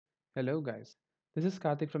Hello guys, this is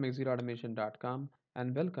Karthik from executeautomation.com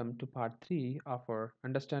and welcome to part 3 of our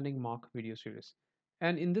Understanding Mock video series.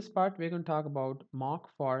 And in this part, we're going to talk about mock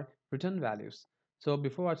for return values. So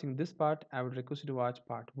before watching this part, I would request you to watch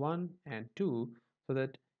part 1 and 2 so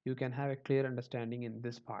that you can have a clear understanding in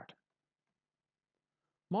this part.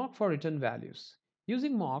 Mock for return values.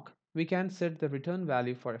 Using mock, we can set the return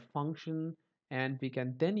value for a function and we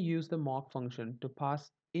can then use the mock function to pass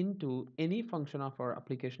into any function of our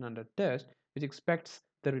application under test which expects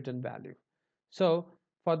the return value. So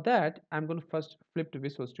for that, I'm going to first flip to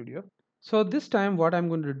Visual Studio. So this time what I'm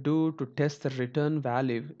going to do to test the return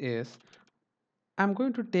value is I'm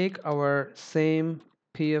going to take our same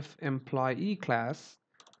PF employee class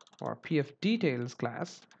or PF details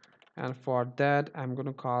class, and for that I'm going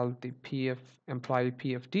to call the PF employee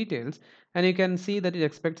PF details, and you can see that it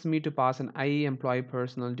expects me to pass an IE employee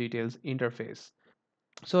personal details interface.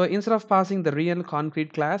 So instead of passing the real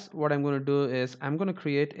concrete class, what I'm going to do is I'm going to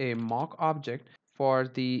create a mock object for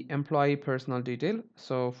the employee personal detail.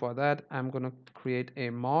 So for that I'm going to create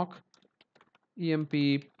a mock emp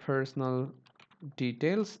personal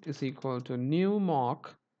details is equal to new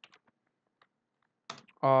mock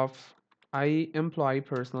of I employee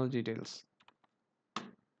personal details.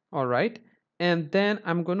 All right, and then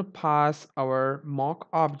I'm going to pass our mock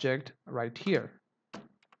object right here.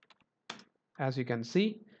 As you can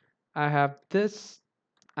see, I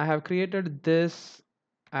have created this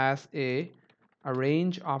as a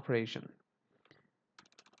arrange operation.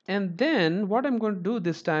 And then what I'm going to do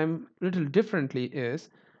this time a little differently is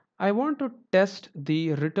I want to test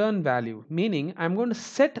the return value, meaning I'm going to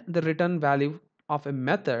set the return value of a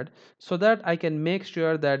method so that I can make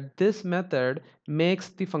sure that this method makes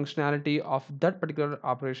the functionality of that particular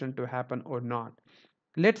operation to happen or not.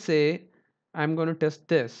 Let's say I'm going to test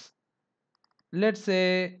this. Let's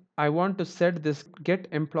say I want to set this get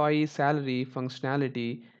employee salary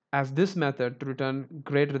functionality as this method to return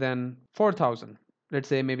greater than 4,000. Let's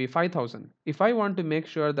say maybe 5,000. If I want to make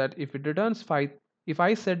sure that if it returns 5, if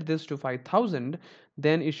I set this to 5,000,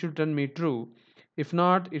 then it should return me true. If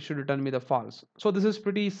not, it should return me the false. So this is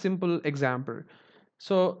pretty simple example.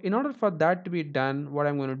 So in order for that to be done, what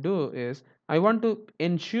I'm going to do is I want to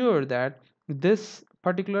ensure that this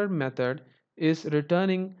particular method is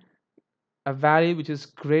returning a value which is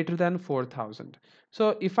greater than 4,000.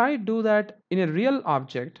 So if I do that in a real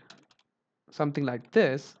object, something like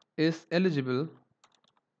this is eligible,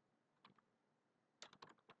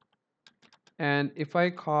 and if I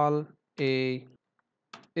call a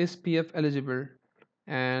is PF eligible,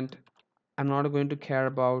 and I'm not going to care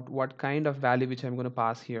about what kind of value which I'm going to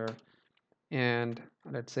pass here, and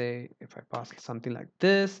let's say if I pass something like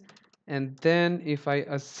this, and then if I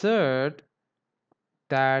assert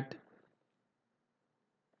that,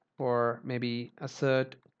 or maybe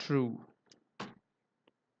assert true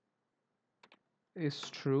is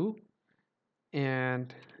true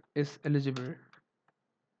and is eligible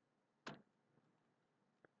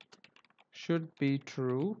should be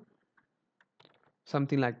true,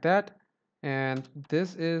 something like that, and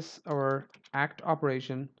this is our act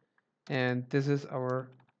operation and this is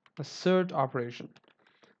our assert operation.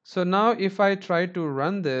 So now if I try to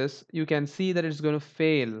run this, you can see that it's going to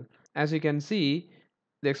fail. As you can see,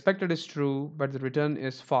 the expected is true but the return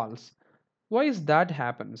is false. Why is that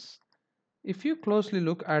happens? If you closely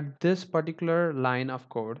look at this particular line of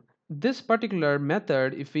code, this particular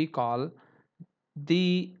method, if we call,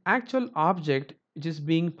 the actual object which is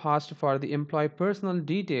being passed for the employee personal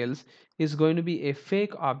details is going to be a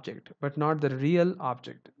fake object but not the real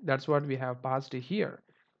object. That's what we have passed here,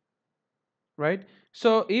 right?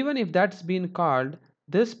 So even if that's been called,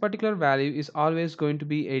 this particular value is always going to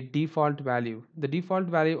be a default value. The default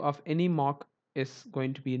value of any mock is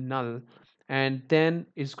going to be null, and then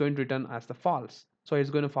it's going to return as the false, so it's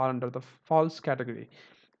going to fall under the false category.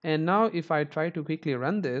 And now if I try to quickly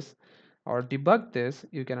run this or debug this,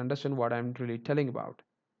 you can understand what I'm really telling about.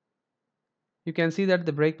 You can see that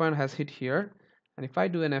the breakpoint has hit here, and if I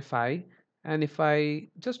do an FI, and if I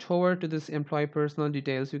just hover to this employee personal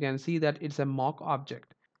details, you can see that it's a mock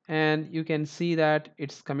object, and you can see that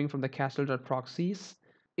it's coming from the castle.proxies.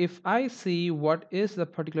 If I see what is the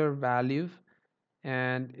particular value,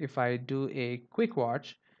 and if I do a quick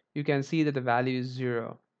watch, you can see that the value is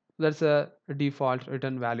 0. That's a default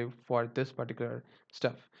return value for this particular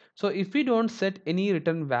stuff. So if we don't set any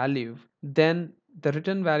return value, then the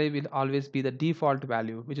return value will always be the default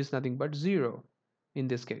value, which is nothing but 0 in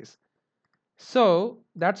this case. So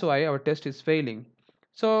that's why our test is failing.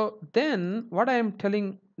 So then what I am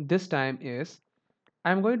telling this time is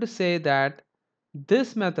I'm going to say that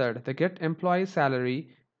this method, the get employee salary,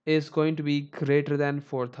 is going to be greater than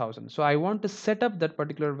 4000. So I want to set up that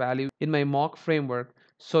particular value in my mock framework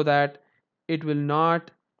so that it will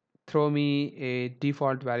not throw me a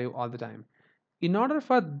default value all the time. In order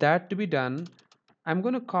for that to be done, I'm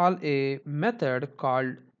going to call a method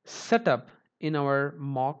called setup in our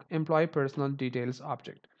mock employee personal details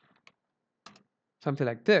object, something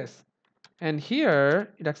like this. And here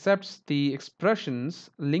it accepts the expressions,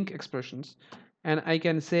 link expressions, and I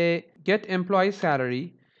can say get employee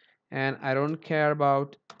salary, and I don't care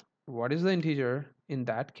about what is the integer in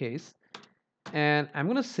that case. And I'm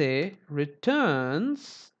going to say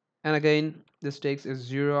returns, and again this takes a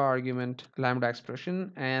zero argument lambda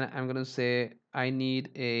expression, and I'm going to say I need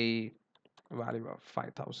a value of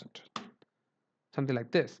 5000, something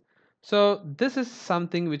like this. So this is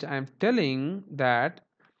something which I'm telling that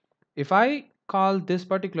if I call this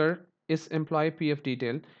particular is employee PF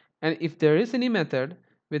detail, and if there is any method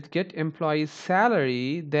with get employee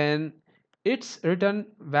salary, then its return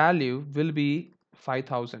value will be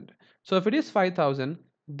 5000. So if it is 5000,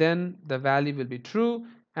 then the value will be true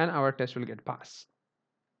and our test will get passed.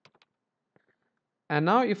 And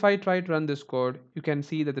now if I try to run this code, you can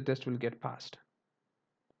see that the test will get passed.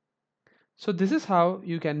 So this is how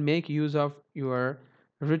you can make use of your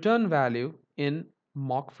return value in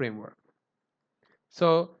mock framework.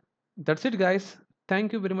 So that's it, guys.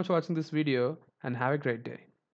 Thank you very much for watching this video and have a great day.